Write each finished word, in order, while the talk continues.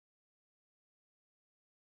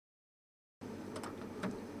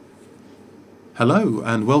Hello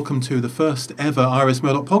and welcome to the first ever Iris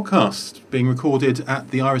Murdoch podcast, being recorded at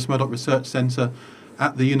the Iris Murdoch Research Centre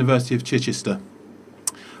at the University of Chichester.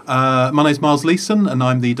 My name is Leeson and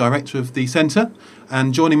I'm the director of the centre,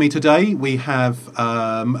 and joining me today we have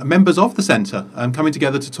members of the centre coming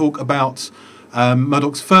together to talk about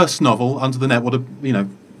Murdoch's first novel, Under the Net.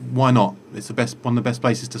 Why not? It's one of the best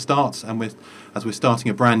places to start, and as we're starting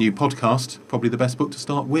a brand new podcast, probably the best book to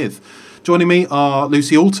start with. Joining me are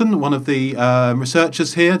Lucy Oulton, one of the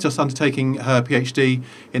researchers here, just undertaking her PhD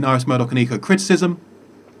in Iris Murdoch and eco-criticism.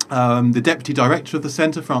 The Deputy Director of the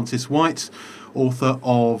Centre, Frances White, author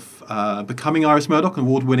of Becoming Iris Murdoch, an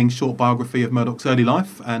award-winning short biography of Murdoch's early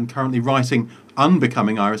life, and currently writing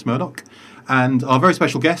Unbecoming Iris Murdoch. And our very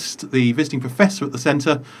special guest, the Visiting Professor at the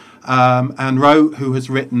Centre, Anne Rowe, who has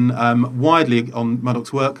written widely on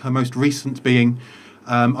Murdoch's work, her most recent being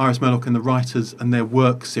Iris Murdoch and the Writers and Their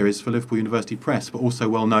Work series for Liverpool University Press, but also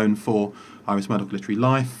well known for Iris Murdoch Literary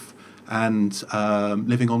Life and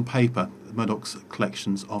Living on Paper, Murdoch's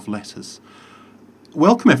collections of letters.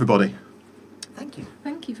 Welcome, everybody. Thank you.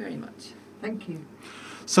 Thank you very much. Thank you.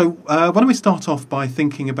 So why don't we start off by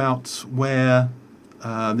thinking about where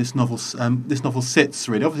this novel sits,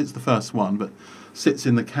 really. Obviously it's the first one, but sits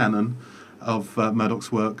in the canon of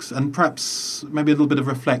Murdoch's works, and perhaps maybe a little bit of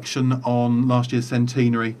reflection on last year's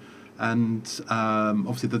centenary, and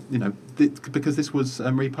obviously because this was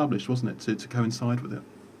republished, wasn't it, to coincide with it.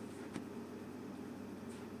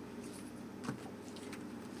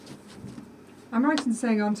 I'm right in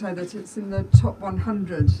saying, aren't I, that it's in the top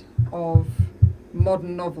 100 of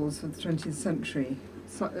modern novels for the 20th century.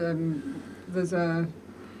 So,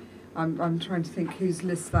 I'm trying to think whose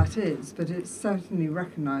list that is, but it's certainly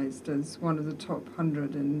recognised as one of the top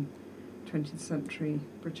 100 in 20th century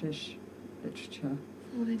British literature.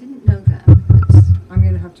 Well, I didn't know that. But I'm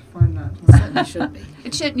going to have to find that. It certainly should be.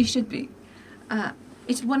 It certainly should be.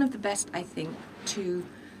 It's one of the best, I think, to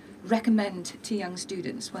recommend to young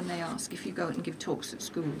students when they ask if you go out and give talks at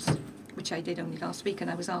schools, which I did only last week, and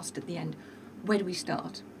I was asked at the end, where do we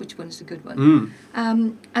start? Which one's a good one?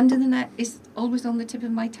 Under the Net is always on the tip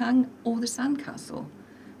of my tongue, or The Sandcastle,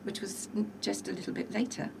 which was just a little bit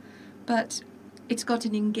later. But it's got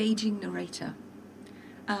an engaging narrator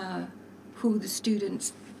who the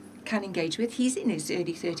students can engage with. He's in his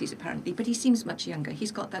early 30s apparently, but he seems much younger.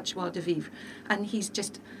 He's got that joie de vivre, and he's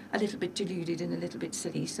just a little bit deluded and a little bit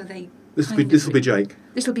silly. So this will be Jake.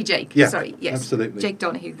 This will be Jake. Yeah, sorry, yes, absolutely. Jake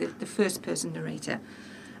Donahue, the first person narrator.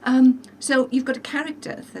 So you've got a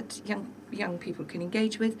character that young people can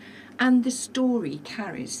engage with, and the story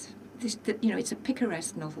carries this. It's a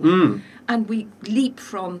picaresque novel, and we leap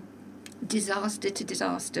from disaster to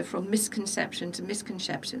disaster, from misconception to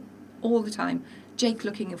misconception, all the time. Jake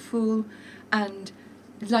looking a fool, and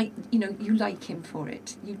you like him for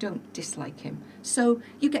it. You don't dislike him, so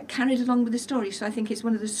you get carried along with the story. So I think it's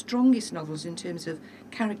one of the strongest novels in terms of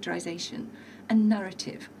characterization and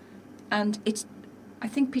narrative, and it's. I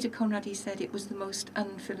think Peter Conrad said it was the most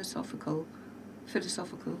philosophical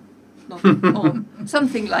novel, or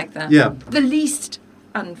something like that. Yeah. The least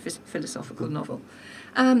unphilosophical novel.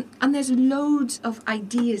 And there's loads of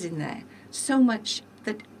ideas in there, so much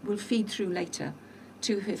that will feed through later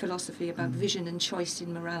to her philosophy about vision and choice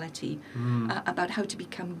in morality, about how to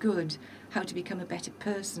become good, how to become a better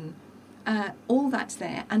person. All that's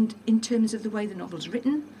there. And in terms of the way the novel's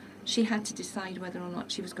written, she had to decide whether or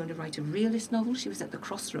not she was going to write a realist novel. She was at the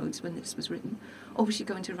crossroads when this was written. Or was she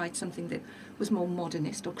going to write something that was more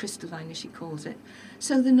modernist or crystalline, as she calls it.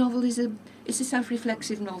 So the novel is a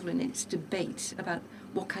self-reflexive novel in its debate about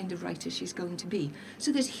what kind of writer she's going to be.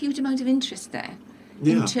 So there's a huge amount of interest there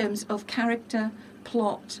in terms of character,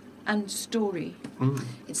 plot, and story.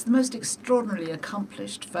 It's the most extraordinarily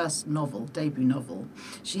accomplished first novel, debut novel.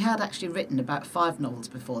 She had actually written about 5 novels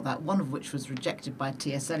before that, one of which was rejected by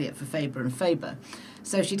T.S. Eliot for Faber and Faber.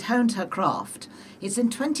 So she'd honed her craft. It's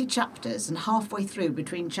in 20 chapters, and halfway through,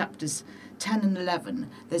 between chapters 10 and 11,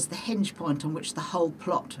 there's the hinge point on which the whole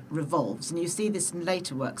plot revolves. And you see this in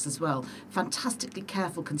later works as well. Fantastically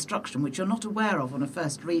careful construction, which you're not aware of on a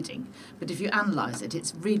first reading. But if you analyse it,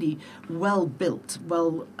 it's really well built,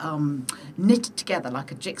 well knitted together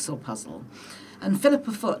like a jigsaw puzzle. And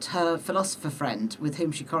Philippa Foote, her philosopher friend, with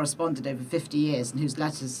whom she corresponded over 50 years and whose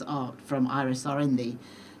letters from Iris are in the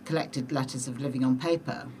collected letters of Living on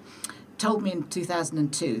Paper, told me in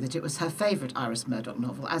 2002 that it was her favourite Iris Murdoch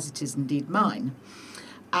novel, as it is indeed mine.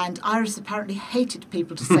 And Iris apparently hated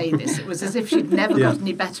people to say this. It was as if she'd never got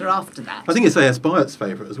any better after that. I think it's A.S. Byatt's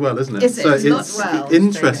favourite as well, isn't it? Is it? So It's it's not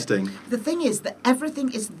interesting. The thing is that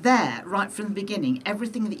everything is there right from the beginning.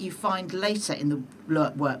 Everything that you find later in the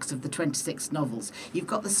works of the 26 novels. You've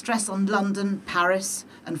got the stress on London, Paris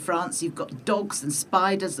and France. You've got dogs and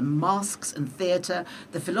spiders and masks and theatre.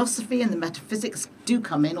 The philosophy and the metaphysics do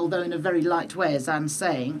come in, although in a very light way, as Anne's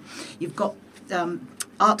saying. You've got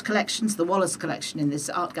art collections, the Wallace collection in this,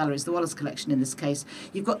 art galleries, the Wallace collection in this case.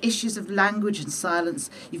 You've got issues of language and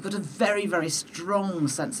silence. You've got a very, very strong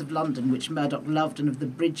sense of London, which Murdoch loved, and of the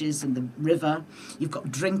bridges and the river. You've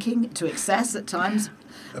got drinking to excess at times.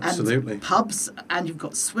 Absolutely. And pubs, and you've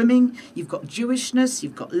got swimming, you've got Jewishness,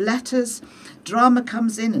 you've got letters. Drama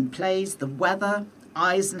comes in and plays, the weather,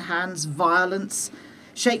 eyes and hands, violence.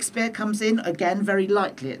 Shakespeare comes in, again, very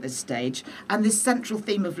lightly at this stage, and this central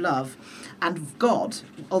theme of love and of God,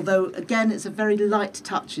 although, again, it's a very light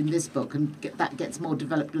touch in this book, and that gets more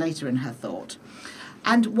developed later in her thought.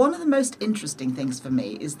 And one of the most interesting things for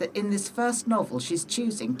me is that in this first novel, she's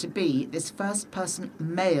choosing to be this first-person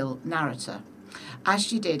male narrator, as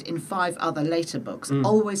she did in 5 other later books,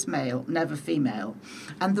 always male, never female.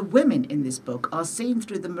 And the women in this book are seen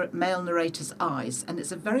through the male narrator's eyes, and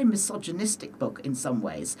it's a very misogynistic book in some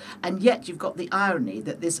ways. And yet you've got the irony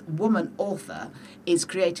that this woman author is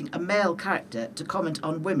creating a male character to comment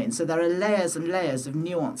on women. So there are layers and layers of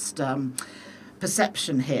nuanced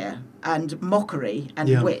perception here, and mockery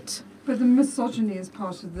and wit. But the misogyny is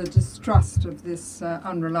part of the distrust of this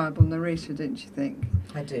unreliable narrator, don't you think?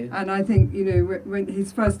 I do. And I think, when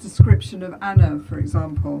his first description of Anna, for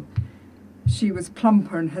example, she was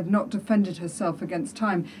plumper and had not defended herself against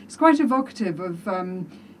time. It's quite evocative of,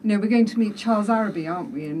 we're going to meet Charles Araby,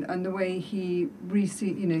 aren't we? And the way he he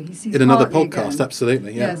sees in another Hartley podcast, again.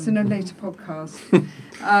 absolutely, yeah. Yes, in a later podcast.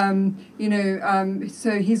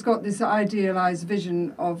 So he's got this idealised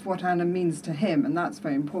vision of what Anna means to him, and that's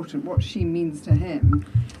very important, what she means to him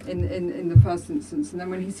in the first instance. And then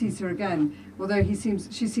when he sees her again, although she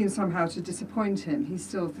seems somehow to disappoint him, he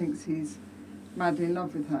still thinks he's madly in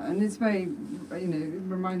love with her. And it's very, it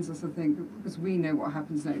reminds us, I think, because we know what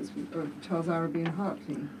happens next with Charles Araby and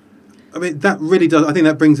Hartley. I mean, that really does. I think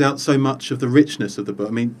that brings out so much of the richness of the book.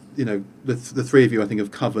 I mean, the three of you, I think,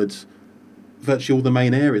 have covered virtually all the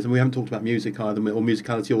main areas, and we haven't talked about music either, or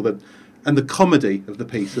musicality, and the comedy of the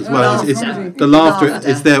piece as well. The laughter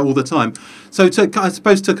is there all the time. So, I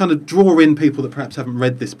suppose to kind of draw in people that perhaps haven't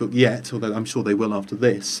read this book yet, although I'm sure they will after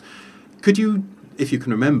this, could you, if you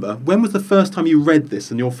can remember, when was the first time you read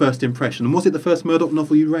this and your first impression? And was it the first Murdoch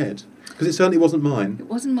novel you read? Because it certainly wasn't mine. It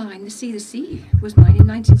wasn't mine. The Sea was mine in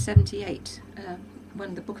 1978,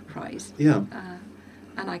 won the Booker Prize. Yeah.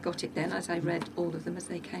 And I got it then, as I read all of them as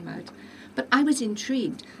they came out. But I was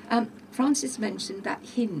intrigued. Frances mentioned that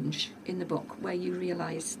hinge in the book where you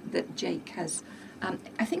realise that Jake has...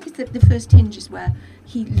 I think it's the first hinge is where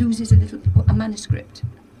he loses a manuscript.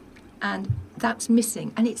 And that's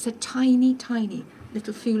missing. And it's a tiny, tiny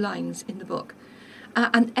little few lines in the book.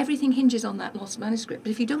 And everything hinges on that lost manuscript.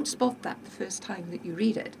 But if you don't spot that the first time that you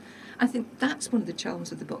read it, I think that's one of the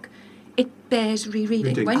charms of the book. It bears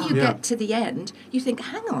rereading. When you get to the end, you think,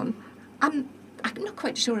 hang on, I'm not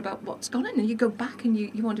quite sure about what's gone on. And you go back and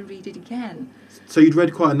you want to read it again. So you'd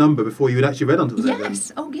read quite a number before you had actually read Under the Net, then?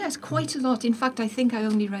 Yes, oh yes, quite a lot. In fact, I think I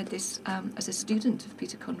only read this as a student of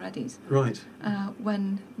Peter Conrady's. Right.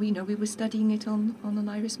 When we were studying it on an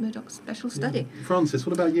Iris Murdoch special study. Yeah. Frances,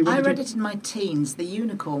 what about you? I read it in my teens. The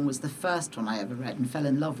Unicorn was the first one I ever read and fell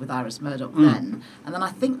in love with Iris Murdoch then. And then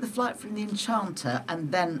I think The Flight from the Enchanter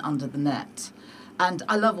and then Under the Net. And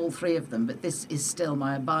I love all three of them, but this is still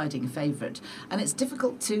my abiding favourite. And it's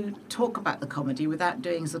difficult to talk about the comedy without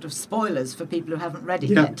doing sort of spoilers for people who haven't read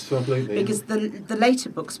it yet. Absolutely. Because the later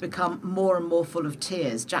books become more and more full of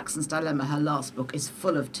tears. Jackson's Dilemma, her last book, is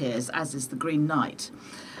full of tears, as is The Green Knight.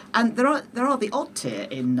 And there are the odd tear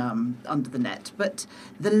in Under the Net, but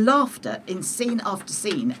the laughter in scene after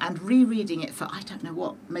scene, and rereading it for, I don't know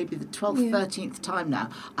what, maybe the 12th, 13th time now,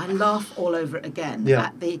 I laugh all over it again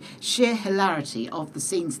at the sheer hilarity of the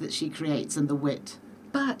scenes that she creates and the wit.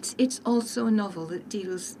 But it's also a novel that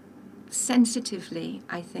deals sensitively,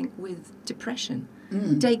 I think, with depression.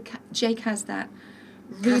 Jake has that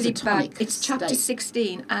really bad. It's chapter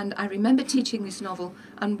 16, and I remember teaching this novel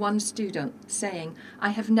and one student saying, I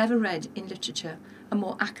have never read in literature a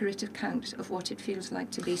more accurate account of what it feels like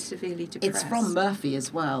to be severely depressed. It's from Murphy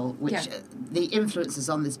as well, which the influences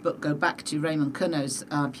on this book go back to Raymond Queneau's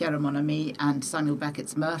Pierre Mon Ami and Samuel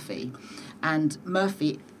Beckett's Murphy. And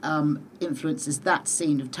Murphy influences that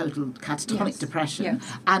scene of total catatonic depression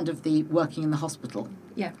and of the working in the hospital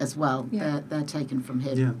as well. They're taken from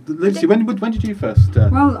him. Yeah. Lucy, when did you first...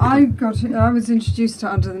 Well, I was introduced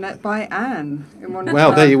to Under the Net by Anne in one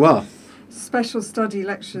of there you are. special study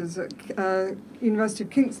lectures at University of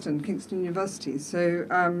Kingston University. So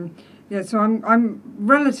so I'm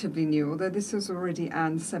relatively new, although this was already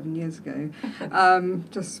Anne 7 years ago,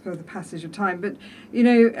 just for the passage of time. But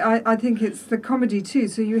I think it's the comedy too.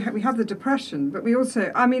 So we have the depression, but we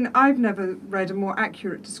also, I've never read a more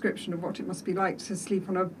accurate description of what it must be like to sleep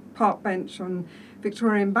on a park bench on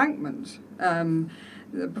Victoria Embankment.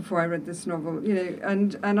 Before I read this novel,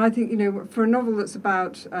 and I think for a novel that's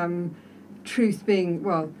about truth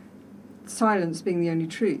being, silence being the only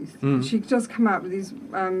truth, she does come out with these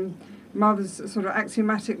marvellous sort of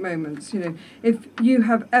axiomatic moments. If you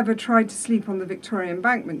have ever tried to sleep on the Victoria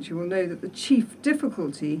Embankment, you will know that the chief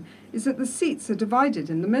difficulty is that the seats are divided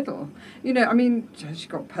in the middle. She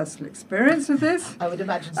got personal experience of this. I would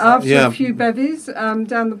imagine so. After a few bevies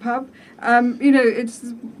down the pub.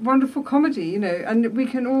 It's wonderful comedy, and we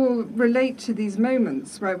can all relate to these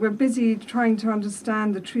moments, right? We're busy trying to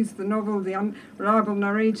understand the truth of the novel, the unreliable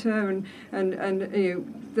narrator, and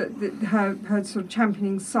her sort of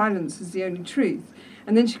championing silence as the only truth.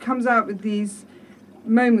 And then she comes out with these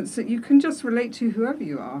moments that you can just relate to whoever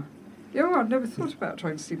you are. I'd never thought about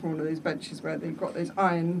trying to sleep on one of those benches where they've got those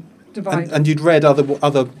iron dividers. And you'd read other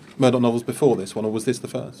Murdoch novels before this one, or was this the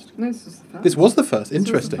first? No, this was the first. This was the first.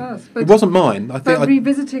 Interesting. Was the first, it wasn't mine. But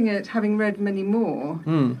revisiting it, having read many more,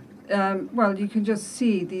 you can just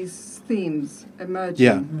see these themes emerging.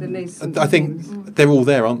 Yeah. The nascent I think themes. they're all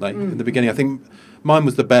there, aren't they? In the beginning, I think mine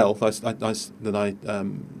was The Bell that I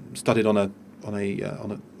studied on a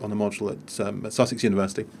module at Sussex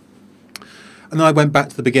University. And I went back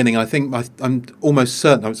to the beginning. I think I'm almost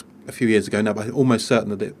certain, I was a few years ago now, but I'm almost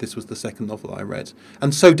certain that this was the second novel I read.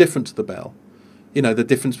 And so different to The Bell. The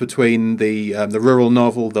difference between the rural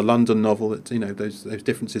novel, the London novel, those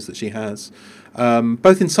differences that she has.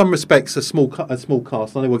 Both in some respects a small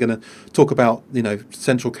cast. I know we're going to talk about,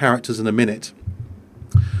 central characters in a minute.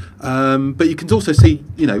 But you can also see,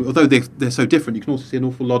 although they're so different, you can also see an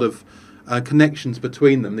awful lot of connections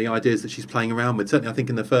between them, the ideas that she's playing around with. Certainly I think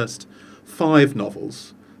in the first 5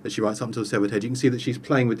 novels that she writes up until Severed Head, you can see that she's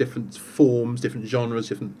playing with different forms, different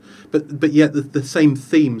genres, but yet the same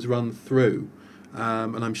themes run through,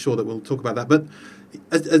 and I'm sure that we'll talk about that. But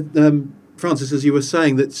Frances, as you were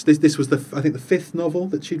saying, that this was the 5th novel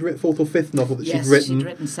that she'd written, 4th or 5th novel that she'd written. She'd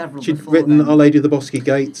written several. She'd before written then. Our Lady of the Bosky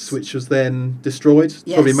Gates, which was then destroyed,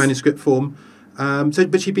 probably in manuscript form.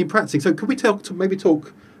 But she'd been practicing. So could we talk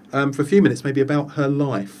for a few minutes maybe about her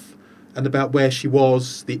life? And about where she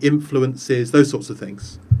was, the influences, those sorts of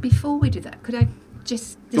things. Before we do that, could I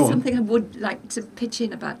there's something I would like to pitch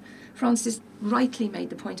in about. Frances rightly made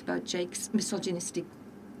the point about Jake's misogynistic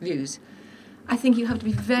views. I think you have to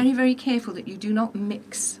be very, very careful that you do not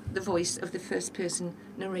mix the voice of the first-person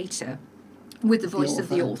narrator with the voice of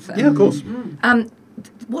the author. Yeah, of course.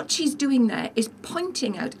 What she's doing there is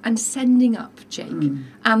pointing out and sending up Jake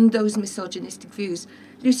and those misogynistic views.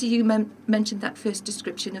 Lucy, you mentioned that first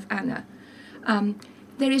description of Anna.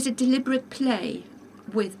 There is a deliberate play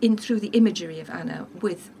through the imagery of Anna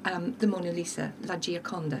with the Mona Lisa, La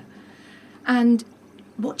Gioconda. And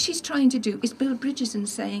what she's trying to do is build bridges and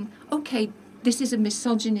saying, okay, this is a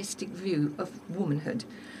misogynistic view of womanhood,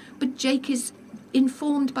 but Jake is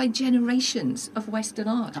informed by generations of Western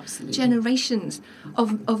art. Absolutely. Generations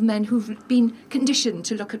of men who've been conditioned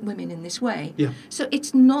to look at women in this way. Yeah. So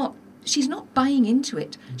she's not buying into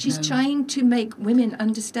it. She's trying to make women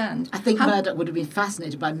understand. I think Murdoch would have been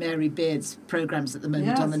fascinated by Mary Beard's programmes at the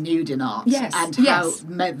moment on the nude in art and how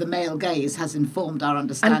the male gaze has informed our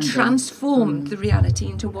understanding. And transformed the reality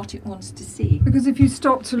into what it wants to see. Because if you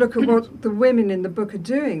stop to look at what the women in the book are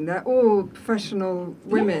doing, they're all professional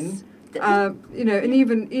women. Yes.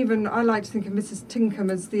 And even I like to think of Mrs. Tinkham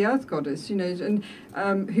as the earth goddess, and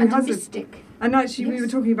who has a mystic. And actually, we were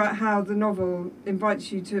talking about how the novel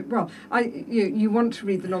invites you to. Well, you want to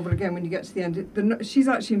read the novel again when you get to the end. She's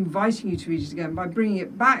actually inviting you to read it again by bringing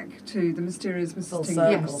it back to the mysterious Mrs.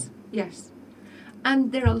 Tinkham. Yes.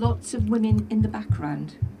 And there are lots of women in the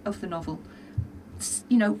background of the novel.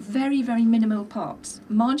 Very, very minimal parts,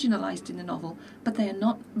 marginalised in the novel, but they are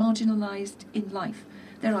not marginalised in life.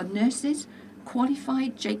 There are nurses,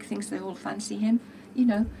 qualified. Jake thinks they all fancy him. You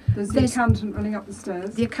know, There's the accountant running up the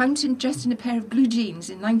stairs. the accountant dressed in a pair of blue jeans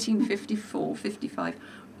in 1954, 55,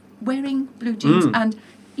 wearing blue jeans and,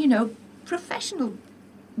 you know, professional,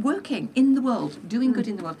 working in the world, doing good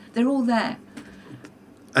in the world. They're all there.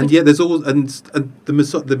 And yet there's all and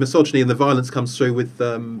the misogyny and the violence comes through with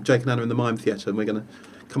Jake and Anna in the Mime Theatre, and we're going to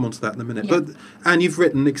come on to that in a minute. Yeah. But Anne, you've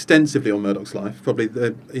written extensively on Murdoch's life, probably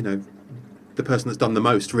the person that's done the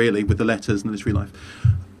most really with the letters and literary life.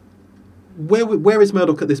 Where is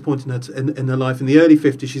Murdoch at this point in her life? In the early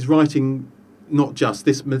 50s, she's writing not just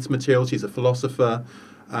this material. She's a philosopher.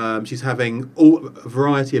 She's having a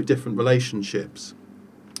variety of different relationships.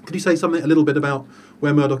 Could you say a little bit about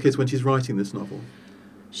where Murdoch is when she's writing this novel?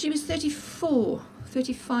 She was 34,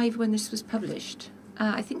 35 when this was published.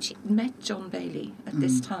 I think she met John Bailey at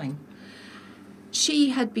this time. She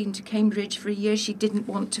had been to Cambridge for a year. She didn't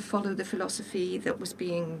want to follow the philosophy that was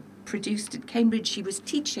being produced at Cambridge. She was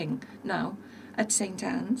teaching now at St.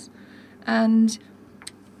 Anne's. And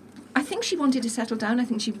I think she wanted to settle down. I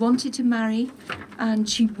think she wanted to marry, and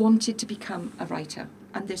she wanted to become a writer.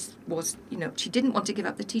 And this was, you know, she didn't want to give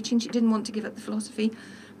up the teaching. She didn't want to give up the philosophy.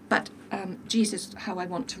 But Jesus, how I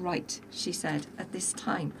want to write, she said, at this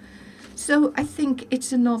time. So I think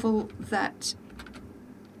it's a novel that...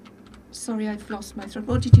 Sorry, I've lost my throat.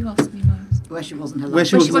 What did you ask me, Miles? Where she wasn't her life.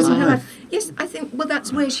 Where she wasn't her life. Yes, I think, well,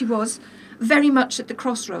 that's where she was, very much at the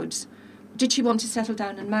crossroads. Did she want to settle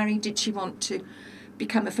down and marry? Did she want to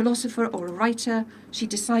become a philosopher or a writer? She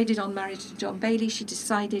decided on marriage to John Bailey. She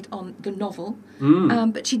decided on the novel.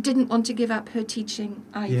 But she didn't want to give up her teaching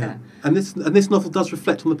either. Yeah. And this novel does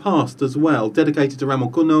reflect on the past as well, dedicated to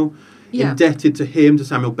Ramon Cuno, indebted to him, to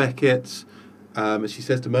Samuel Beckett, as she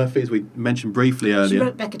says to Murphy, as we mentioned briefly earlier. She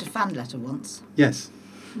wrote Beckett a fan letter once. Yes.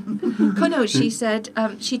 Cuno, she said,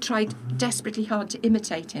 she tried desperately hard to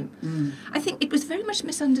imitate him. I think it was very much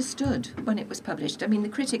misunderstood when it was published. I mean, the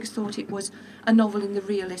critics thought it was a novel in the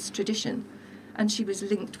realist tradition, and she was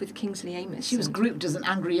linked with Kingsley Amis. She was grouped as an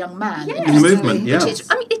angry young man. Yes. In the movement, yeah.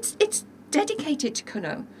 It's dedicated to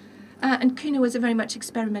Cuno, and Cuno was a very much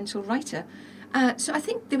experimental writer. So I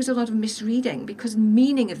think there was a lot of misreading, because the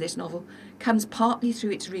meaning of this novel comes partly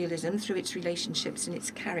through its realism, through its relationships and its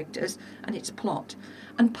characters and its plot,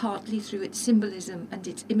 and partly through its symbolism and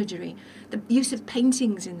its imagery. The use of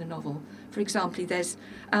paintings in the novel, for example, there's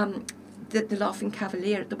the Laughing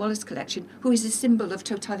Cavalier at the Wallace Collection, who is a symbol of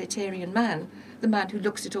totalitarian man, the man who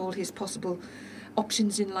looks at all his possible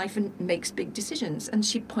options in life and makes big decisions. And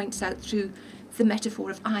she points out through the metaphor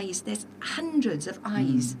of eyes, there's hundreds of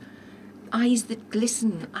eyes. Eyes that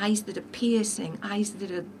glisten, eyes that are piercing, eyes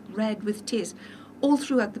that are red with tears, all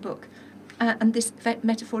throughout the book. And this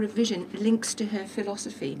metaphor of vision links to her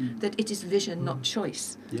philosophy, that it is vision, not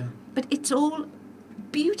choice. Yeah. But it's all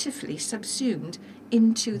beautifully subsumed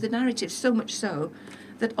into the narrative, so much so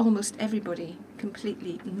that almost everybody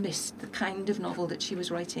completely missed the kind of novel that she was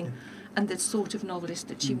writing and the sort of novelist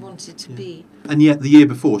that she wanted to be. And yet the year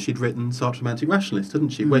before she'd written Sartre's Romantic Rationalist, hadn't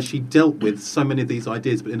she? Where she dealt with so many of these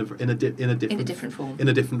ideas, but in a different form. In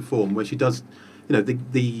a different form, where she does, you know,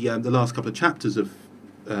 the last couple of chapters of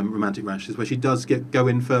Romantic Rationalist, where she does go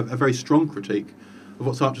in for a very strong critique of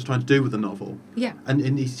what Sartre's trying to do with the novel. Yeah.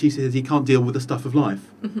 And she says he can't deal with the stuff of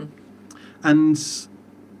life. And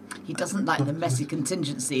he doesn't like the messy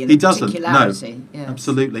contingency and he the particularity. No, yes.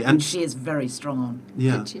 absolutely. And she is very strong on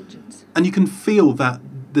contingents. And you can feel that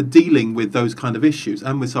the dealing with those kind of issues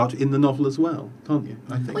and with Sartre in the novel as well, can't you?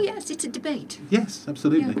 I think. Well, yes, it's a debate. Yes,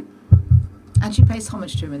 absolutely. Yeah. And she pays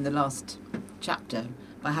homage to him in the last chapter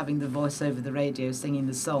by having the voice over the radio singing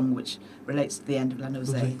the song which relates to the end of La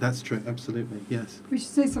Nausée. That's true, absolutely, yes. We should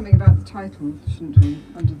say something about the title, shouldn't we,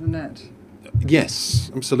 Under the Net?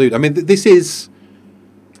 Yes, absolutely. I mean, this is...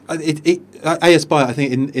 A.S. Byatt, I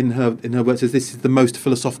think, in her work says this is the most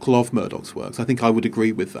philosophical of Murdoch's works. I think I would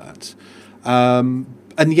agree with that. And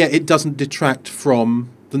yet it doesn't detract from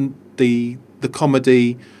the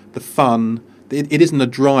comedy, the fun. It isn't a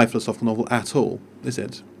dry philosophical novel at all, is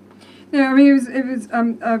it? No, I mean, it was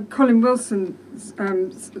Colin Wilson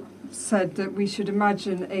said that we should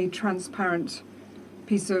imagine a transparent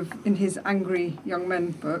piece of, in his Angry Young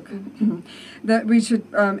Men book, that we should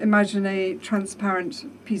imagine a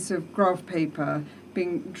transparent piece of graph paper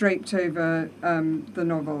being draped over the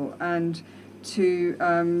novel, and to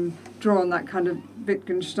draw on that kind of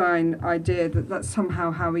Wittgenstein idea that that's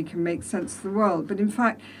somehow how we can make sense of the world. But in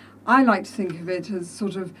fact, I like to think of it as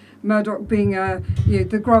sort of Murdoch being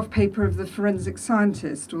the graph paper of the forensic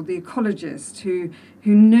scientist or the ecologist who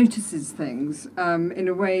notices things in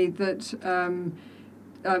a way that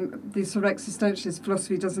the sort of existentialist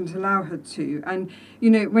philosophy doesn't allow her to. And,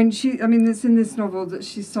 when it's in this novel that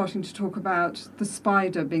she's starting to talk about the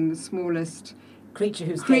spider being the smallest creature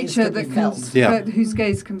whose gaze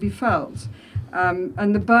can be felt.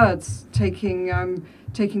 And the birds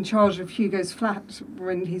taking charge of Hugo's flat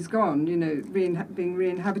when he's gone, being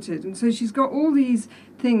re-inhabited. And so she's got all these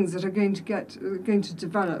things that are going to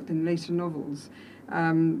develop in later novels,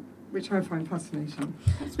 which I find fascinating.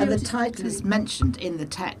 And the title is mentioned in the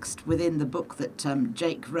text within the book that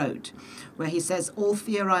Jake wrote, where he says, "All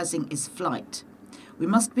theorising is flight. We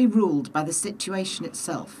must be ruled by the situation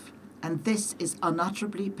itself, and this is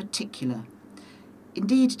unutterably particular.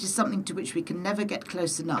 Indeed, it is something to which we can never get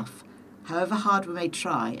close enough, however hard we may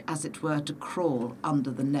try, as it were, to crawl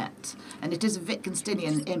under the net." And it is a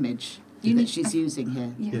Wittgensteinian image that she's using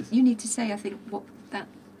here. Yeah. Yes. You need to say, I think, what that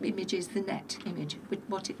image is, the net image,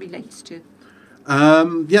 what it relates to.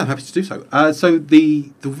 Yeah, I'm happy to do so. So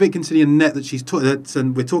the Wittgensteinian net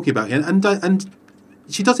that we're talking about here, and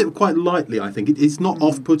she does it quite lightly, I think. It's not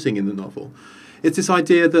off-putting in the novel. It's this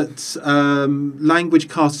idea that language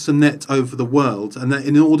casts a net over the world, and that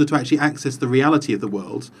in order to actually access the reality of the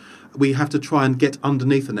world, we have to try and get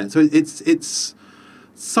underneath the net. So it's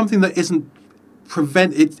something that isn't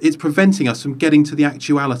it's preventing us from getting to the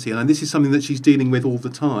actuality, and this is something that she's dealing with all the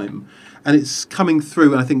time, and it's coming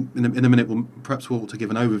through. And I think in a minute we'll ought to give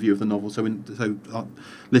an overview of the novel, so our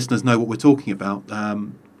listeners know what we're talking about.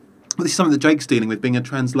 But this is something that Jake's dealing with, being a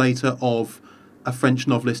translator of a French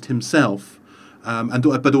novelist himself.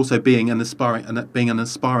 But also being an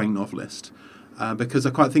aspiring novelist, because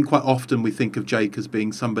I think quite often we think of Jake as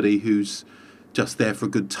being somebody who's just there for a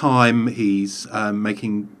good time. He's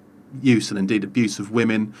making use and indeed abuse of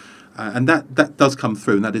women, and that does come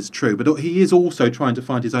through, and that is true. But he is also trying to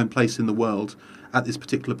find his own place in the world at this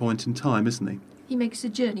particular point in time, isn't he? He makes a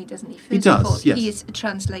journey, doesn't he? He does. Yes. He is a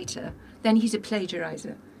translator. Then he's a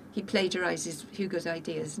plagiarizer. He plagiarizes Hugo's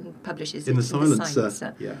ideas and publishes in it the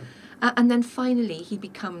Silencer. Yeah. And then finally he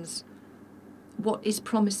becomes what is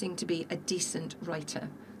promising to be a decent writer.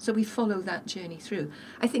 So we follow that journey through.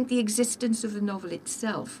 I think the existence of the novel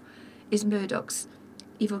itself is Murdoch's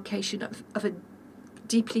evocation of a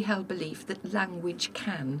deeply held belief that language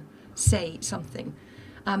can say something.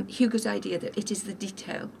 Hugo's idea that it is the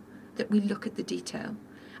detail, that we look at the detail,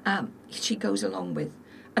 she goes along with.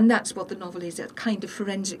 And that's what the novel is, a kind of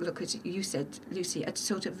forensic look at, you said, Lucy, at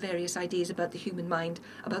sort of various ideas about the human mind,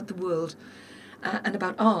 about the world, and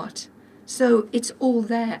about art. So it's all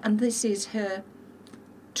there, and this is her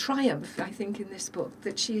triumph, I think, in this book,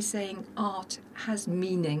 that she is saying art has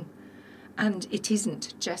meaning, and it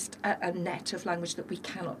isn't just a net of language that we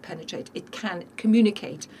cannot penetrate. It can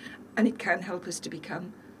communicate, and it can help us to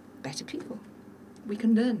become better people. We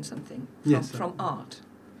can learn something from art.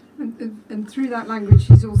 And through that language,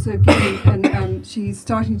 she's also giving, she's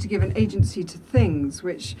starting to give an agency to things,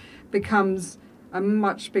 which becomes a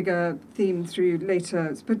much bigger theme through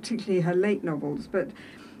later, particularly her late novels. But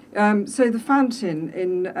so the fountain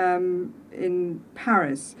in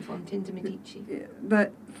Paris. Fontaine de Medici.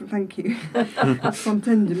 Thank you.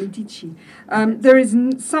 Fontaine de Medici. There is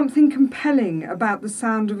something compelling about the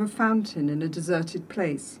sound of a fountain in a deserted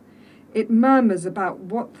place. It murmurs about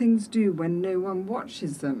what things do when no one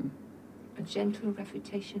watches them. A gentle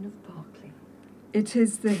refutation of Berkeley. It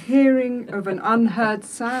is the hearing of an unheard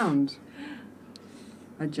sound.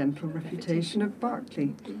 A gentle refutation of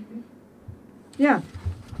Berkeley. Yeah.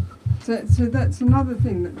 So that's another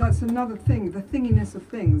thing. That's another thing. The thinginess of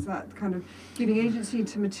things. That kind of giving agency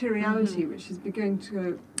to materiality, which is beginning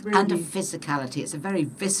to really... And of physicality. It's a very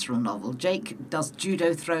visceral novel. Jake does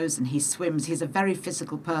judo throws and he swims. He's a very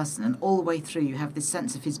physical person, and all the way through you have this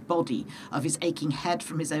sense of his body, of his aching head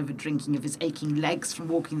from his over-drinking, of his aching legs from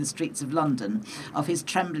walking the streets of London, of his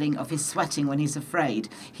trembling, of his sweating when he's afraid.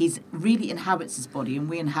 He really inhabits his body, and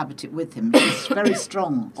we inhabit it with him. He's very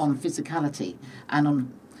strong on physicality and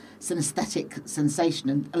on synesthetic sensation,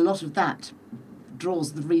 and a lot of that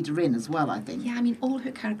draws the reader in as well, I think. Yeah, I mean, all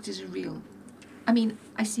her characters are real. I mean,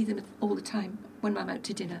 I see them all the time when I'm out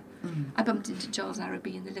to dinner. I bumped into Charles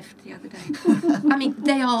Araby in the lift the other day. I mean,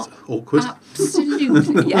 they are awkward.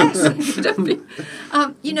 Absolutely, yes.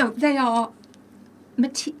 They are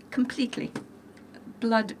completely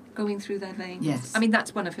blood going through their veins. Yes. I mean,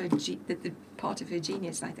 that's one of her the part of her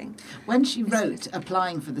genius, I think. When she wrote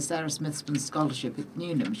applying for the Sarah Smithson Scholarship at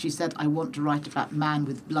Newnham, she said, "I want to write about man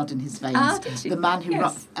with blood in his veins, the man who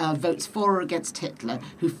votes for or against Hitler,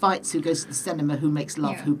 who fights, who goes to the cinema, who makes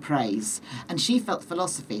love, who prays." And she felt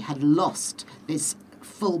philosophy had lost this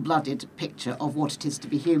full-blooded picture of what it is to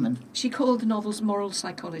be human. She called the novels moral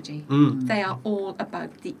psychology. They are all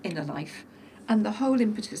about the inner life. And the whole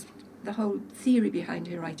impetus, the whole theory behind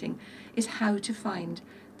her writing is how to find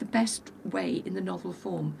the best way in the novel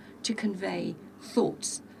form to convey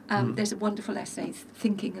thoughts. There's a wonderful essay,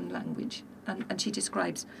 Thinking and Language, and she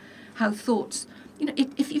describes how thoughts,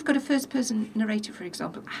 if you've got a first-person narrator, for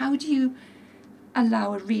example, how do you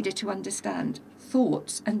allow a reader to understand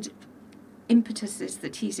thoughts and impetuses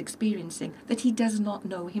that he's experiencing that he does not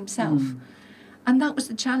know himself? And that was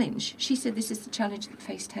the challenge. She said this is the challenge that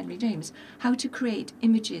faced Henry James, how to create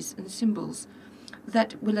images and symbols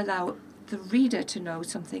that will allow the reader to know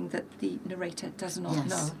something that the narrator does not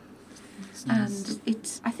know. And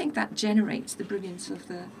I think that generates the brilliance of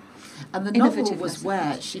the And the novel was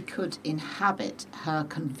where she could inhabit her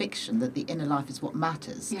conviction that the inner life is what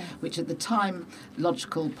matters, which at the time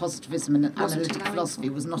logical positivism and analytic philosophy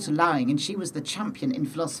was not allowing, and she was the champion in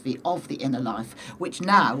philosophy of the inner life, which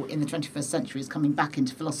now in the 21st century is coming back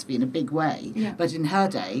into philosophy in a big way, but in her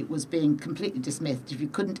day was being completely dismissed. If you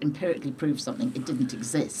couldn't empirically prove something, it didn't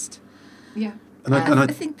exist. Yeah. And I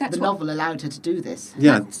think that's the novel allowed her to do this.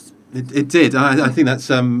 Yeah. It did. I think that's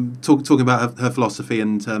talking about her philosophy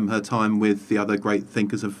and her time with the other great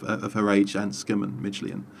thinkers of her age, Anscombe and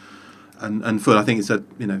Midgeley and Full. I think it's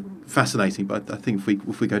fascinating. But I think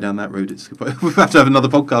if we go down that route, we'll have to have another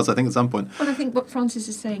podcast. I think at some point. Well, I think what Frances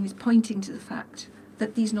is saying is pointing to the fact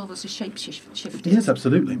that these novels are shape-shifting. Yes,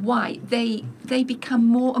 absolutely. Why they become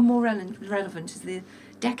more and more relevant as the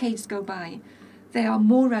decades go by. They are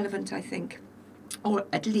more relevant, I think, or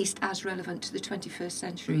at least as relevant to the 21st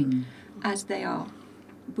century as they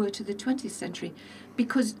were to the 20th century.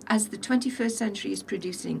 Because as the 21st century is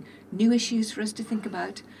producing new issues for us to think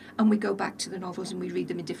about, and we go back to the novels and we read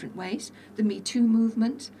them in different ways, the Me Too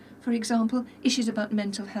movement, for example, issues about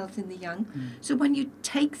mental health in the young. So when you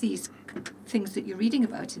take these things that you're reading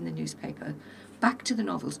about in the newspaper back to the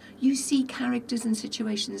novels, you see characters and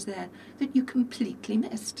situations there that you completely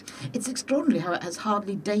missed. It's extraordinary how it has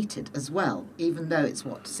hardly dated as well, even though it's,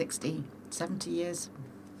 60, 70 years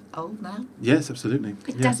old now? Yes, absolutely.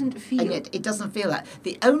 It doesn't feel... And it doesn't feel that.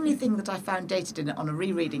 The only thing that I found dated in it on a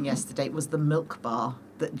rereading yesterday was the milk bar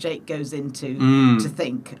that Jake goes into to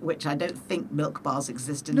think, which I don't think milk bars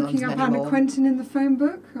exist in London anymore. Looking up Anna Quentin in the phone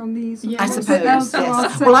book on these... I suppose,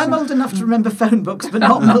 yes. Well, I'm old enough to remember phone books, but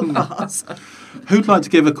not milk bars. Who'd like to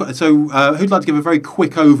give a very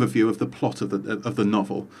quick overview of the plot of the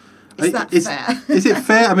novel? Is that fair? Is it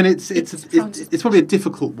fair? I mean, it's probably a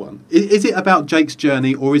difficult one. Is it about Jake's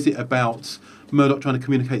journey, or is it about Murdoch trying to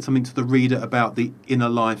communicate something to the reader about the inner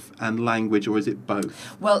life and language, or is it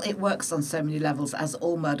both? Well, it works on so many levels, as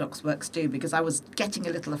all Murdoch's works do, because I was getting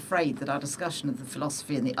a little afraid that our discussion of the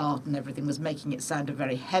philosophy and the art and everything was making it sound a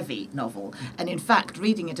very heavy novel. And in fact,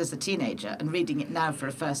 reading it as a teenager and reading it now for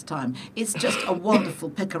a first time, it's just a wonderful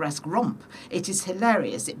picaresque romp. It is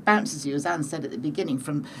hilarious. It bounces you, as Anne said at the beginning,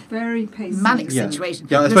 from very pacey manic situations.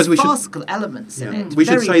 Yeah, I There's suppose farcical elements in it. We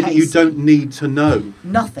should say that you don't need to know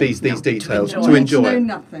these details to enjoy it.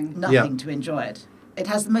 Nothing to enjoy it. It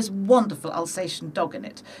has the most wonderful Alsatian dog in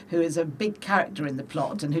it, who is a big character in the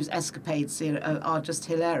plot and whose escapades are just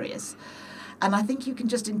hilarious. And I think you can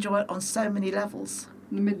just enjoy it on so many levels.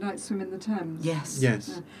 The Midnight Swim in the Thames. Yes.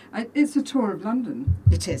 It's a tour of London.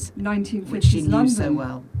 It is. 1950s which she knew London. So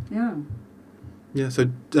well. Yeah. Yeah. So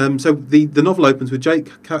the novel opens with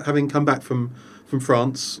Jake having come back from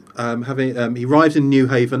France. He arrives in New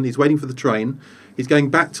Haven. He's waiting for the train. He's going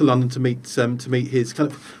back to London to meet his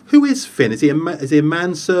kind of... Who is Finn? Is he a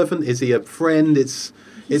manservant? Is he a friend?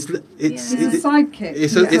 He's a sidekick. He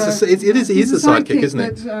is a sidekick, isn't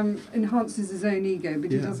it? That enhances his own ego,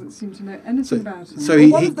 but he doesn't seem to know anything about him. So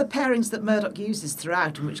one of the pairings that Murdoch uses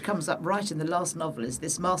throughout, and which comes up right in the last novel, is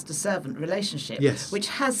this master-servant relationship, which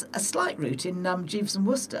has a slight root in Jeeves and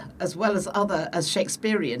Wooster, as well as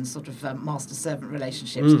Shakespearean sort of master-servant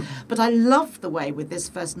relationships. But I love the way with this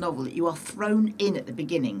first novel that you are thrown in at the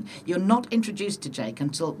beginning. You're not introduced to Jake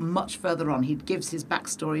until much further on. He gives his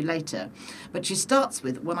backstory later. But she starts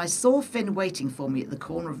with, when I saw Finn waiting for me at the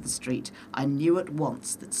corner of the street, I knew at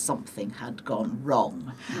once that something had gone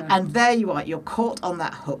wrong. Yeah. And there you are, you're caught on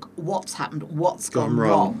that hook. What's happened? What's gone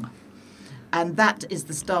wrong? And that is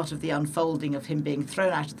the start of the unfolding of him being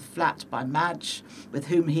thrown out of the flat by Madge, with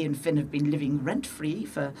whom he and Finn have been living rent-free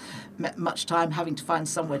for much time, having to find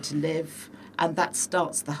somewhere to live. And that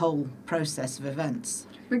starts the whole process of events.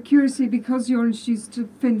 But curiously, because you're introduced to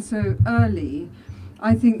Finn so early,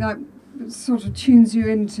 I think that sort of tunes you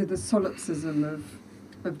into the solipsism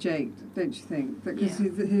of Jake, don't you think? Because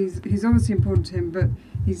he's obviously important to him,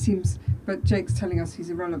 but Jake's telling us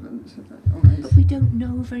he's irrelevant almost. But we don't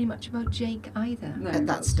know very much about Jake either. No, at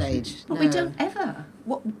that stage. But we don't ever.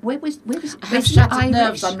 where was I have he shattered Irish?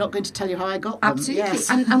 nerves. I'm not going to tell you how I got them. Absolutely, Yes.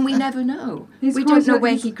 and we never know. He's We quite don't know a-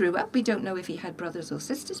 where he's- he grew up. We don't know if he had brothers or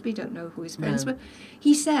sisters. We don't know who his parents No. were.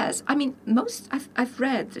 He says, I mean, I've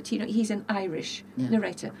read that he's an Irish Yeah.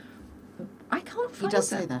 narrator. I can't He find does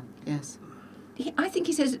say that, yes. I think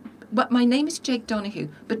he says, but my name is Jake Donoghue,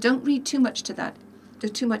 but don't read too much into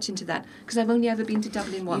that, because I've only ever been to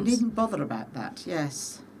Dublin once. You needn't bother about that,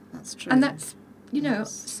 yes. That's true. And that's,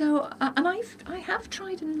 Yes. so, and I have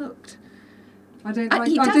tried and looked. I don't And like,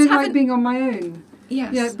 he I does don't have like an- being on my own.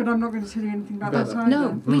 Yes. Yeah, but I'm not going to tell you anything about About that that.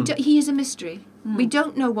 either. No, he is a mystery. Mm. We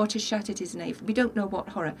don't know what has shattered his navel. We don't know what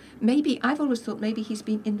horror. Maybe, I've always thought maybe he's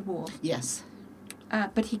been in the war. Yes.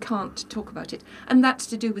 But he can't talk about it. And that's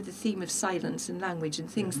to do with the theme of silence and language and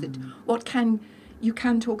things that you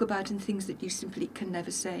can talk about and things that you simply can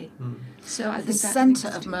never say. So I The think that centre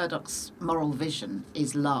links of to- Murdoch's moral vision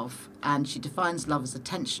is love, and she defines love as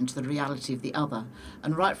attention to the reality of the other.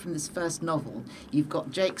 And right from this first novel, you've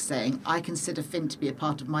got Jake saying, I consider Finn to be a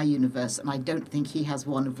part of my universe, and I don't think he has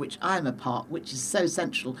one of which I am a part, which is so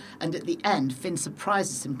central. And at the end, Finn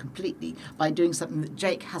surprises him completely by doing something that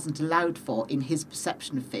Jake hasn't allowed for in his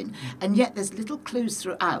perception of Finn. And yet there's little clues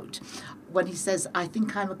throughout when he says, I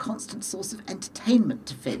think I'm a constant source of entertainment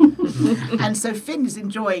to Finn. And so Finn is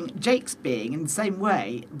enjoying Jake's being in the same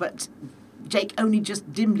way, but Jake only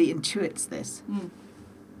just dimly intuits this.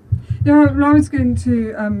 No, I was going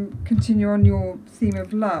to continue on your theme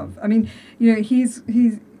of love. I mean, he's.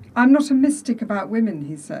 I'm not a mystic about women,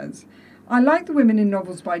 he says. I like the women in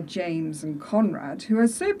novels by James and Conrad, who are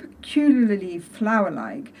so peculiarly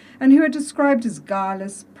flower-like and who are described as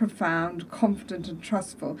guileless, profound, confident and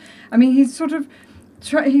trustful. I mean, he's sort of...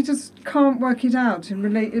 he just can't work it out and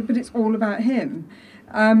relate, but it's all about him.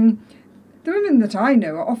 The women that I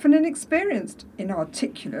know are often inexperienced,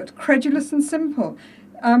 inarticulate, credulous and simple.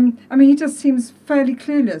 I mean, he just seems fairly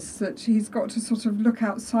clueless that he's got to sort of look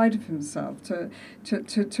outside of himself to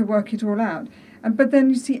work it all out. But then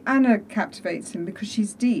you see Anna captivates him because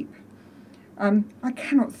she's deep. I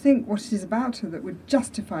cannot think what it is about her that would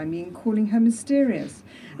justify me in calling her mysterious.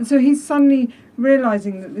 And so he's suddenly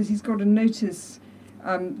realising that he's got to notice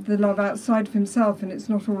the love outside of himself, and it's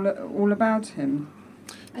not all about him.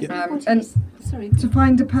 I think what and he's- sorry. To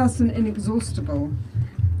find a person inexhaustible.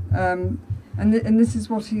 And this is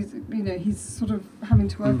what he's sort of having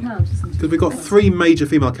to work out, isn't he? Because we've got three major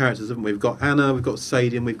female characters, haven't we? We've got Anna, we've got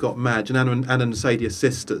Sadie, and we've got Madge. And Anna and Sadie are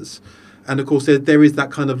sisters. And of course, there is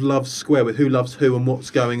that kind of love square with who loves who and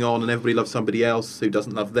what's going on, and everybody loves somebody else who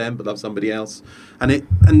doesn't love them but loves somebody else. And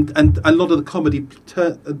a lot of the comedy,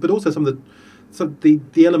 but also some of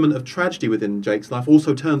the element of tragedy within Jake's life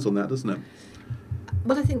also turns on that, doesn't it?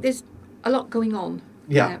 Well, I think there's a lot going on.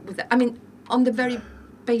 Yeah. With that. I mean, on the very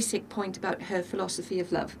basic point about her philosophy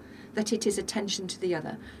of love, that it is attention to the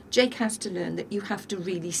other. Jake has to learn that you have to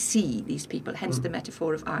really see these people, hence the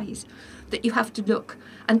metaphor of eyes, that you have to look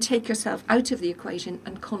and take yourself out of the equation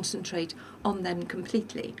and concentrate on them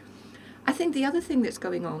completely. I think the other thing that's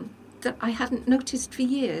going on that I hadn't noticed for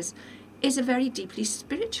years is a very deeply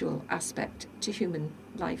spiritual aspect to human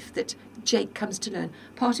life that Jake comes to learn.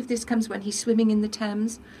 Part of this comes when he's swimming in the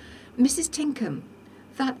Thames. Mrs. Tinkham,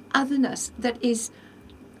 that otherness that is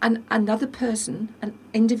another person, an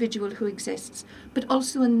individual who exists, but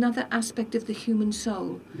also another aspect of the human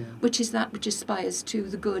soul, which is that which aspires to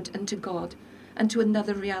the good and to God and to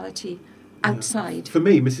another reality outside. For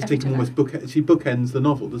me, Mrs. everyday Tinkham almost life. she bookends the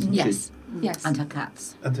novel, doesn't Yes, she? yes. And her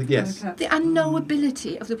cats. Yes. The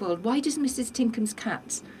unknowability of the world. Why does Mrs. Tinkham's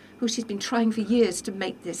cats, who she's been trying for years to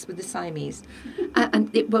make this with the Siamese, and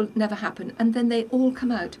it will never happen, and then they all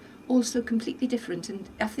come out also completely different. And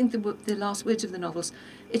I think the last words of the novels,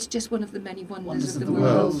 it's just one of the many wonders of the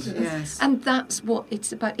world. Yes. And that's what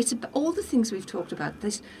it's about. It's about all the things we've talked about,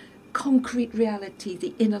 this concrete reality,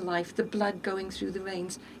 the inner life, the blood going through the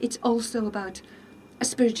veins. It's also about a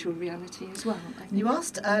spiritual reality as well, I think. You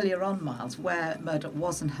asked earlier on, Miles, where Murdoch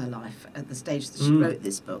was in her life at the stage that she wrote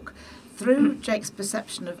this book. Through Jake's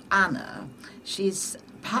perception of Anna, she's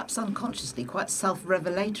perhaps unconsciously quite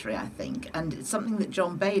self-revelatory, I think, and it's something that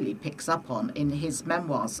John Bailey picks up on in his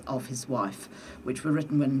memoirs of his wife, which were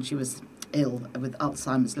written when she was ill with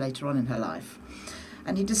Alzheimer's later on in her life.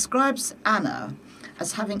 And he describes Anna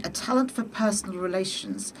as having a talent for personal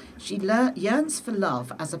relations. She yearns for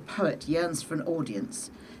love as a poet yearns for an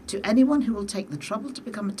audience. To anyone who will take the trouble to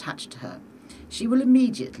become attached to her, she will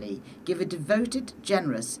immediately give a devoted,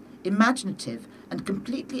 generous, imaginative and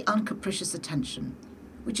completely uncapricious attention,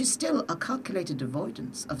 which is still a calculated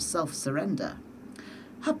avoidance of self-surrender.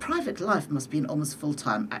 Her private life must be an almost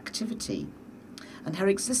full-time activity, and her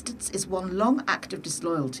existence is one long act of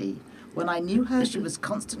disloyalty, When I knew her, she was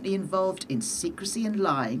constantly involved in secrecy and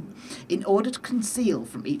lying in order to conceal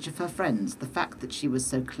from each of her friends the fact that she was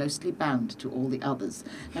so closely bound to all the others.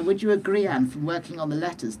 Now, would you agree, Anne, from working on the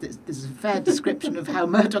letters, this is a fair description of how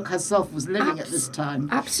Murdoch herself was living at this time?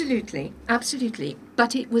 Absolutely, absolutely.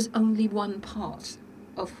 But it was only one part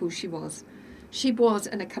of who she was. She was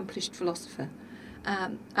an accomplished philosopher,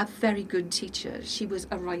 a very good teacher. She was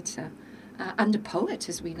a writer. And a poet,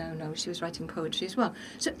 as we now know. She was writing poetry as well.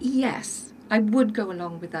 So, yes, I would go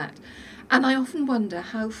along with that. And I often wonder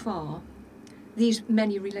how far these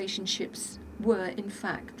many relationships were, in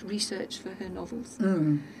fact, research for her novels.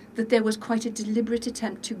 That there was quite a deliberate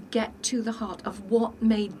attempt to get to the heart of what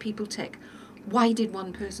made people tick. Why did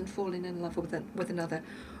one person fall in love with another?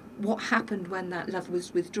 What happened when that love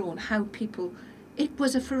was withdrawn? How people... It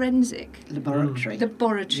was a forensic laboratory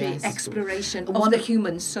yes. exploration of the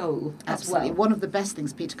human soul absolutely. as well. One of the best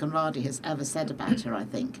things Peter Conradi has ever said about her, I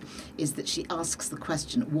think, is that she asks the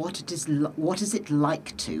question, what is it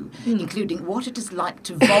like to, including what it is like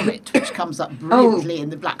to vomit, which comes up brilliantly in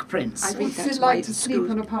The Black Prince. I think that's like to sleep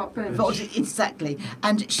on a park bench. Exactly.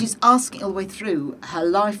 And she's asking all the way through her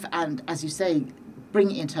life and, as you say,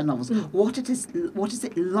 bringing it into her novels, what is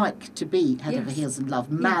it like to be head over heels in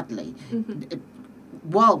love, madly,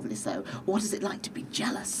 wildly so? What is it like to be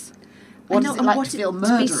jealous? What is it like to feel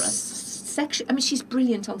murderous? She's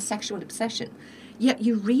brilliant on sexual obsession. Yet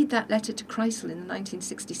you read that letter to Kreisel in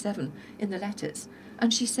 1967 in the letters,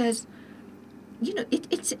 and she says,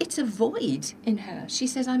 it's a void in her. She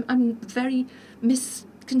says, I'm very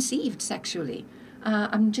misconceived sexually.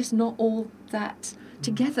 I'm just not all that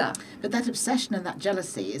together. But that obsession and that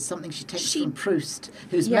jealousy is something she takes from Proust,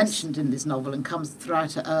 who's mentioned in this novel and comes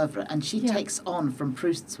throughout her oeuvre, and she takes on from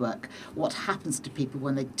Proust's work what happens to people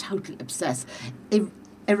when they totally obsess,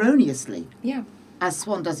 erroneously. Yeah. As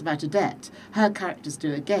Swan does about Odette, her characters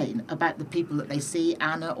do again about the people that they see,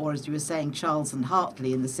 Anna, or as you were saying, Charles and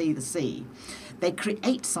Hartley in The Sea. They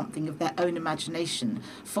create something of their own imagination,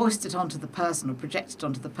 foist it onto the person or project it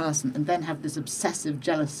onto the person, and then have this obsessive,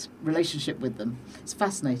 jealous relationship with them. It's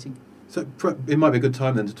fascinating. So it might be a good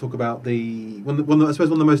time then to talk about one of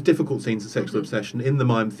the most difficult scenes of sexual obsession in the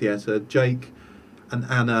mime theatre, Jake and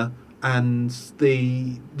Anna, and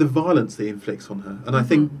the violence that he inflicts on her. And I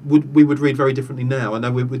think we would read very differently now. I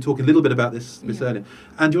know we're talking a little bit about this earlier.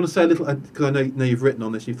 And do you want to say a little, because I know you've written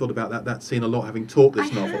on this, you've thought about that scene a lot, having taught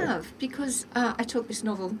this novel. I have, because I taught this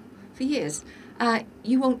novel for years.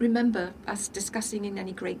 You won't remember us discussing in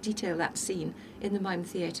any great detail that scene in the mime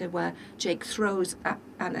theatre where Jake throws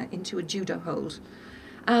Anna into a judo hold.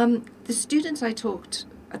 The students I taught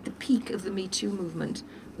at the peak of the Me Too movement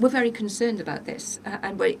were very concerned about this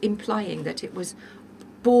and were implying that it was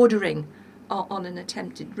bordering on an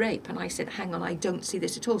attempted rape. And I said, hang on, I don't see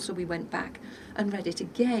this at all. So we went back and read it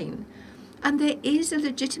again. And there is a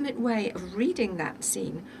legitimate way of reading that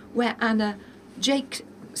scene where Jake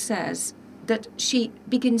says that she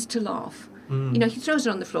begins to laugh. He throws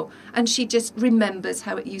her on the floor and she just remembers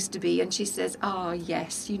how it used to be. And she says,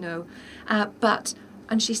 yes,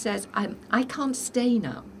 and she says, I can't stay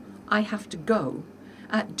now. I have to go.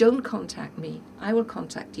 Don't contact me. I will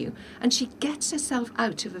contact you. And she gets herself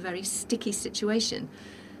out of a very sticky situation.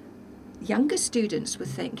 Younger students were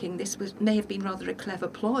thinking this may have been rather a clever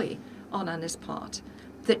ploy on Anna's part,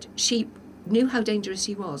 that she knew how dangerous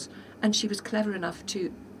he was, and she was clever enough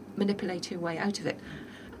to manipulate her way out of it.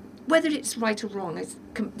 Whether it's right or wrong,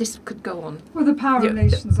 this could go on. Well, the power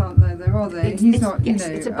relations aren't there, though, are they?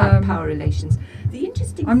 It's about power relations. The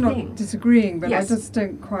interesting I'm thing... not disagreeing, but I just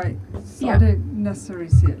don't quite... I don't necessarily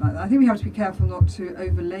see it like that. I think we have to be careful not to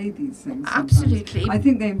overlay these things sometimes. Absolutely. I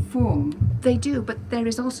think they inform. They do, but there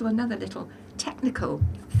is also another little technical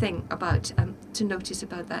thing about to notice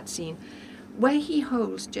about that scene, where he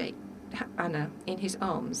holds Anna in his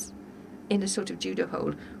arms, in a sort of judo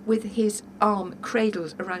hold, with his arm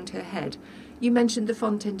cradled around her head. You mentioned the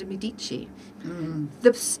Fontaine de Medici.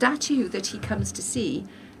 The statue that he comes to see,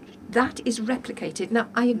 that is replicated. Now,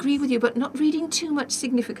 I agree with you, but not reading too much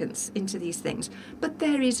significance into these things. But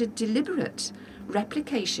there is a deliberate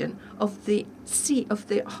replication of the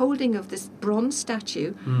holding of this bronze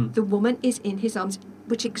statue. The woman is in his arms,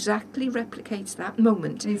 which exactly replicates that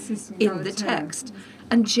moment in the text.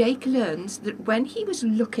 And Jake learns that when he was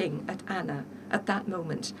looking at Anna at that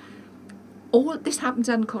moment, all this happens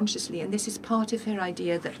unconsciously, and this is part of her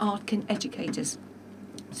idea that art can educate us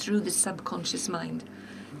through the subconscious mind.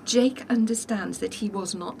 Jake understands that he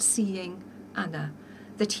was not seeing Anna,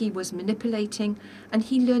 that he was manipulating, and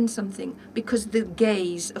he learned something because the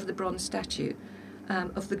gaze of the bronze statue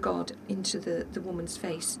of the god into the woman's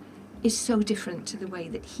face is so different to the way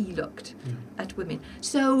that he looked at women.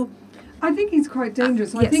 So I think he's quite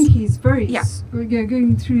dangerous. I yes. think he's very Yeah.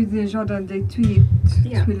 Going through the Jardin des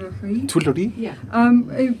Tuileries. Tuileries? Yeah.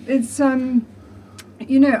 It's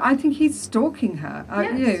I think he's stalking her.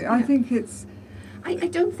 Yes, I yeah. think it's. I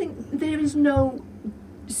don't think there is no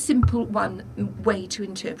simple one way to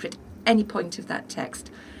interpret any point of that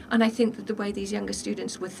text. And I think that the way these younger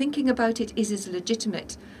students were thinking about it is as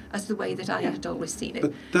legitimate as the way that I had always seen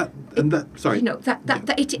it. But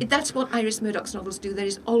That's what Iris Murdoch's novels do. There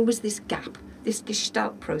is always this gap, this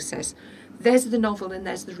gestalt process. There's the novel and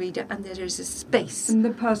there's the reader, and there is a space. And the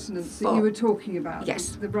pertinence that you were talking about.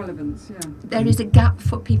 Yes. The relevance, yeah. There is a gap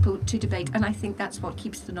for people to debate, and I think that's what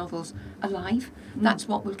keeps the novels alive. That's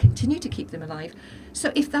what will continue to keep them alive.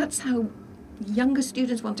 So if that's how younger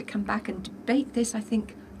students want to come back and debate this, I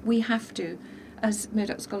think we have to, as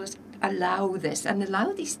Murdoch scholars, allow this and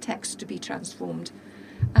allow these texts to be transformed,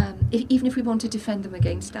 even if we want to defend them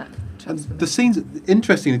against that transformation. The scenes,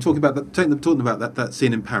 interestingly, talking about that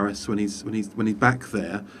scene in Paris when he's back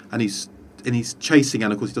there and he's chasing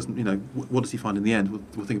Anne. Of course, he doesn't. What does he find in the end?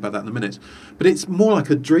 We'll think about that in a minute. But it's more like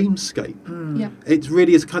a dreamscape. Yeah. It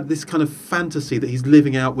really is this kind of fantasy that he's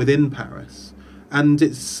living out within Paris, and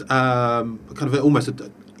it's kind of almost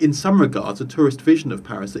in some regards, a tourist vision of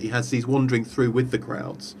Paris that he has. He's wandering through with the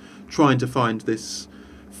crowds, trying to find this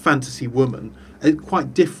fantasy woman.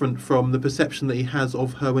 Quite different from the perception that he has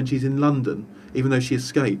of her when she's in London, even though she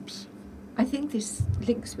escapes. I think this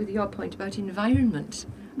links with your point about environment.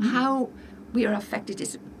 How we are affected.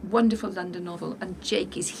 This wonderful London novel, and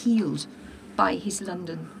Jake is healed by his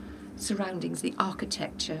London surroundings, the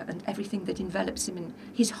architecture and everything that envelops him in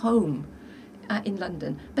his home. In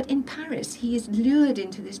London, but in Paris he is lured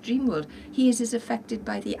into this dream world. He is as affected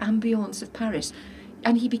by the ambience of Paris,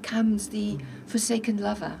 and he becomes the forsaken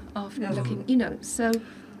lover after looking. So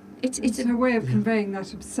it's a way of conveying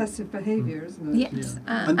that obsessive behaviour, isn't it? Yes,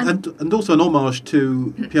 and also an homage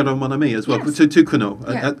to Pierrot Mon Ami as well, Yes. to Queneau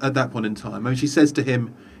at that point in time. I mean, she says to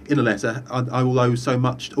him in a letter, "I will owe so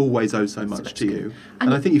much, always owe so much to you,"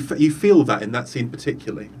 and I think you feel that in that scene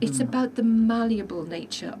particularly. It's about the malleable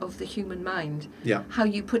nature of the human mind. Yeah. How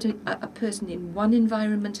you put a person in one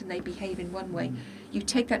environment and they behave in one way. You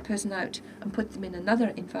take that person out and put them in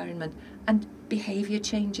another environment, and behaviour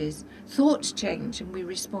changes, thoughts change, and we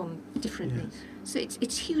respond differently. Yes. So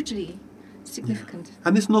it's hugely significant. Yeah.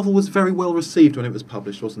 And this novel was very well received when it was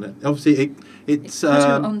published, wasn't it? Obviously, It put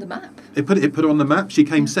her on the map. It put her on the map. She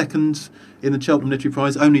came second in the Cheltenham Literary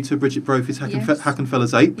Prize, only to Bridget Brophy's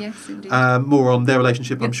Hackenfeller's Ape. Yes, indeed. More on their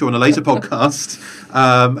relationship, I'm sure, in a later podcast,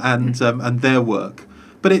 and their work.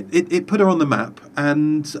 But it put her on the map,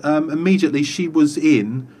 and immediately she was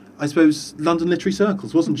in, I suppose, London literary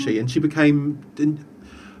circles, wasn't she? And she became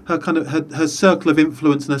her circle of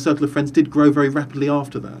influence and her circle of friends did grow very rapidly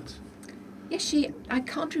after that. Yes, I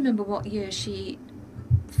can't remember what year she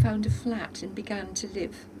found a flat and began to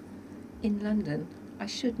live in London. I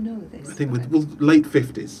should know this. I think late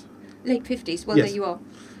 50s. Late 50s, well, Yes. There you are.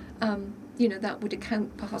 That would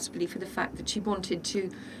account possibly for the fact that she wanted to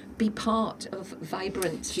be part of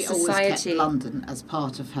vibrant She society. always kept London as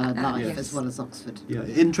part of her life, yes. as well as Oxford. Yeah.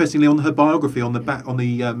 Interestingly, on her biography, on the back, on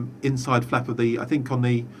the inside flap of the, I think on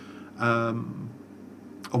the,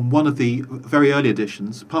 on one of the very early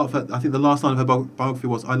editions, part of her, I think the last line of her biography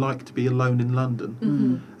was, "I like to be alone in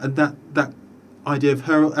London," and that idea of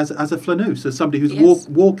her as a flaneuse, as somebody who's Yes.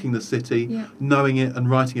 walking the city, Yeah. knowing it and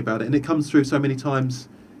writing about it, and it comes through so many times.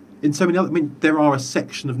 In so many other, there are a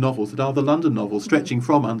section of novels that are the London novels, stretching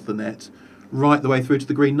from Under the Net right the way through to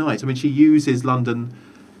The Green Knight. I mean, she uses London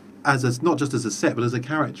as not just as a set, but as a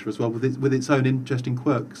character as well, with its own interesting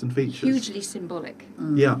quirks and features. Hugely symbolic.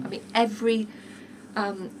 Yeah. I mean, every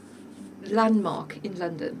landmark in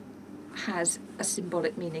London has a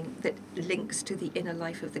symbolic meaning that links to the inner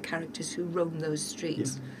life of the characters who roam those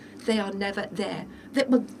streets. Yeah. They are never there.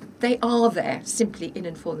 They are there simply in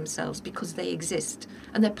and for themselves because they exist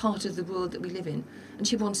and they're part of the world that we live in. And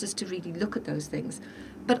she wants us to really look at those things.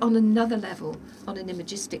 But on another level, on an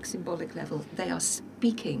imagistic, symbolic level, they are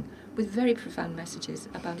speaking with very profound messages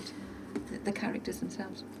about the characters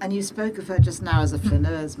themselves. And you spoke of her just now as a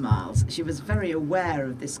flaneuse, Miles. She was very aware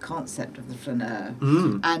of this concept of the flaneur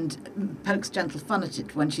and pokes gentle fun at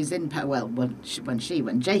it when she's in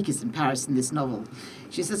when Jake is in Paris in this novel.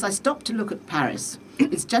 She says, "I stopped to look at Paris.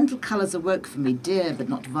 Its gentle colours awoke for me, dear but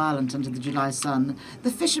not violent under the July sun.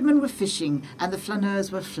 The fishermen were fishing and the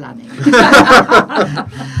flaneurs were flanning."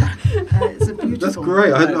 It's a beautiful That's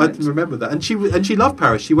great. I moment. didn't remember that. And she loved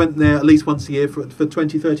Paris. She went there at least once a year for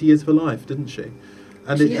 20, 30 years of her life, didn't she?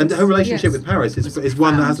 And her relationship with Paris is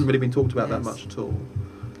one that hasn't really been talked about that much at all.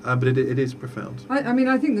 but it is profound. I mean,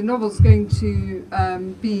 I think the novel's going to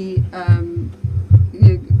be,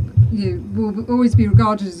 will always be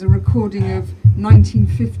regarded as a recording of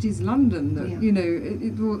 1950s London.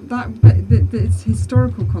 That its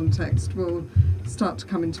historical context will start to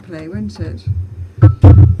come into play, won't it?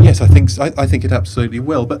 Yes, I think it absolutely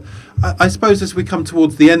will. But I suppose as we come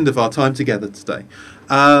towards the end of our time together today,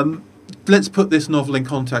 let's put this novel in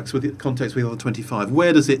context with the other 25.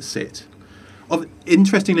 Where does it sit?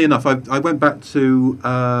 Interestingly enough, I went back to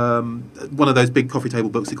one of those big coffee table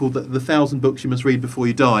books. It's called the 1,000 Books You Must Read Before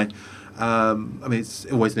You Die. I mean, it's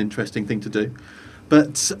always an interesting thing to do.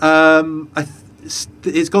 But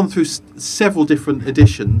it's gone through several different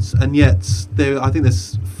editions, and yet I think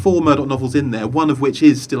there's 4 Murdoch novels in there, one of which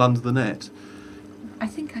is still under the net. I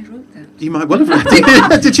think I wrote that. You might well have read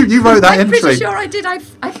it. Did you? You wrote that entry? I'm pretty sure I did. I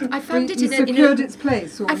found it in a... You secured its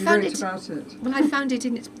place, or I you found wrote it, about it? Well, I found it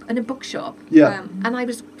in a bookshop. Yeah. And I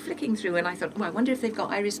was flicking through and I thought, I wonder if they've got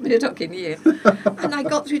Iris Murdoch in here. And I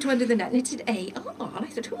got through to Under the Net and it said A. Oh, and I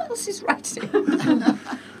thought, who else is writing?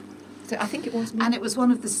 So I think it was me. And it was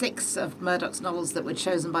one of the 6 of Murdoch's novels that were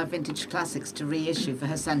chosen by Vintage Classics to reissue for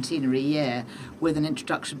her centenary year, with an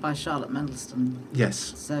introduction by Charlotte Mendelssohn. Yes.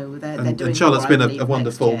 So they're doing and Charlotte's more, been I a believe,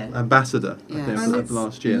 wonderful next year. ambassador, I Yes. think, And over it's the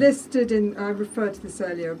last year. listed in, I referred to this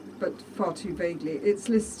earlier, but far too vaguely, it's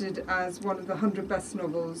listed as one of the 100 best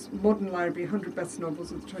novels, Modern Library 100 best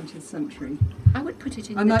novels of the 20th century. I would put it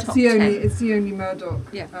in And the that's top the 10. only, it's the only Murdoch.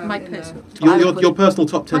 Yeah, my in there. personal. Your personal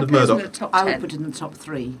top 10 my of Murdoch. personal top I 10. would put it in the top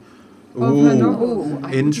 3. Of her novels. Oh,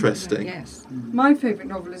 I Interesting. Yes. My favourite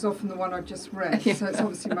novel is often the one I've just read, Yeah. so it's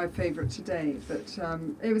obviously my favourite today. But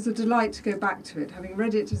it was a delight to go back to it, having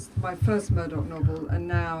read it as my first Murdoch novel, and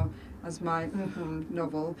now as my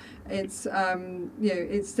novel. It's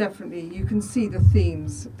it's definitely, you can see the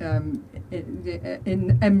themes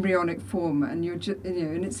in embryonic form, and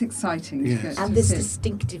and it's exciting. Yes. To get And to this sit.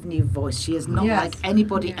 distinctive new voice. She is not Yes. like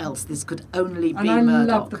anybody Yeah. else. This could only And be I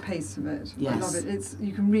Murdoch. love the pace of it. I Yes. love it.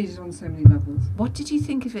 You can read it on so many levels. What did you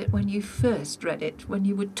think of it when you first read it, when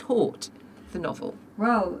you were taught the novel?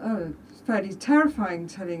 Well, it's fairly terrifying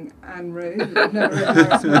telling Anne Rowe that I've never read an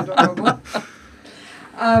Iris Murdoch novel.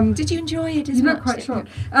 Did you enjoy it as You much? look quite shocked.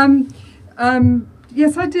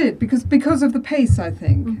 Yes, I did, because of the pace, I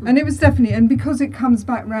think, Mhm. and it was definitely, and because it comes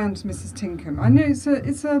back round to Mrs. Tinkham. I know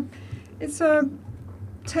it's a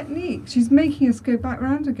technique. She's making us go back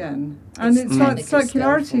round again, and It's it's like technically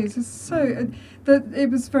circularity. skillful. It's just so that it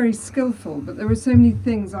was very skillful. But there were so many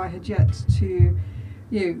things I had yet to,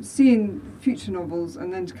 see in future novels,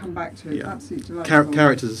 and then to come back to it. Yeah. Absolutely delightful.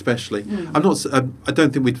 Characters especially. I'm not. I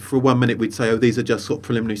don't think for 1 minute we'd say, these are just sort of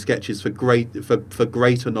preliminary sketches for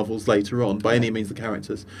greater novels later on. By any means, the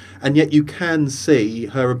characters, and yet you can see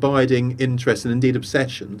her abiding interest and indeed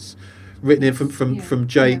obsessions, written in from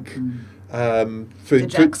Jake. Through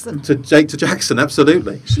Jackson. to Jake to Jackson,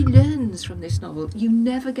 absolutely. She learns from this novel. You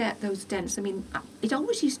never get those dense. I mean, it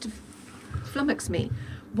always used to flummox me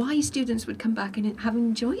why students would come back and have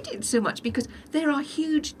enjoyed it so much, because there are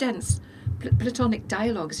huge, dense platonic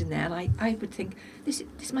dialogues in there, and I would think this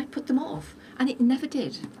might put them off, and it never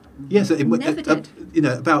did. Yes, Never did.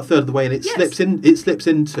 About a third of the way, and it Yes. slips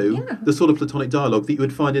into Yeah. the sort of platonic dialogue that you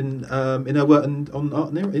would find in her work and on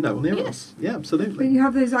Art on Eros. Yes. Yeah, But absolutely. you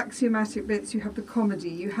have those axiomatic bits, you have the comedy,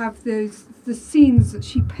 you have the scenes that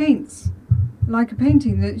she paints, like a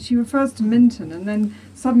painting that she refers to Minton, and then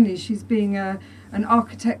suddenly she's being an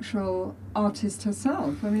architectural artist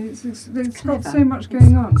herself. I mean, it's got Clever. so much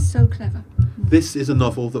going on. It's so clever. This is a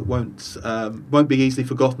novel that won't be easily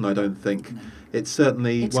forgotten, I don't think. No. It's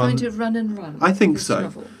certainly It's one. going to run and run. I think this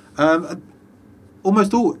so. Novel.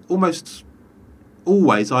 Almost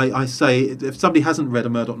always, I say, if somebody hasn't read a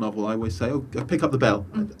Murdoch novel, I always say, pick up the bell.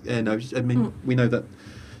 I mean, we know that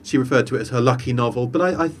she referred to it as her lucky novel, but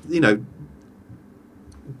I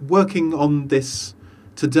working on this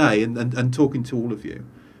today and talking to all of you,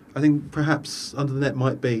 I think perhaps Under the Net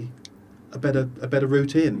might be a better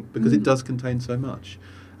route in, because it does contain so much.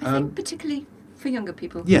 I think particularly for younger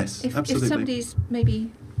people. Yes, If absolutely. somebody's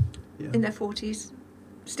maybe Yeah. in their 40s,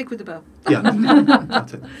 stick with the bell. Yeah,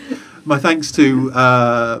 that's it. My thanks to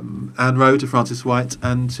Anne Rowe, to Frances White,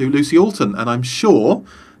 and to Lucy Oulton, and I'm sure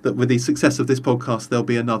that with the success of this podcast, there'll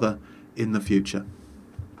be another in the future.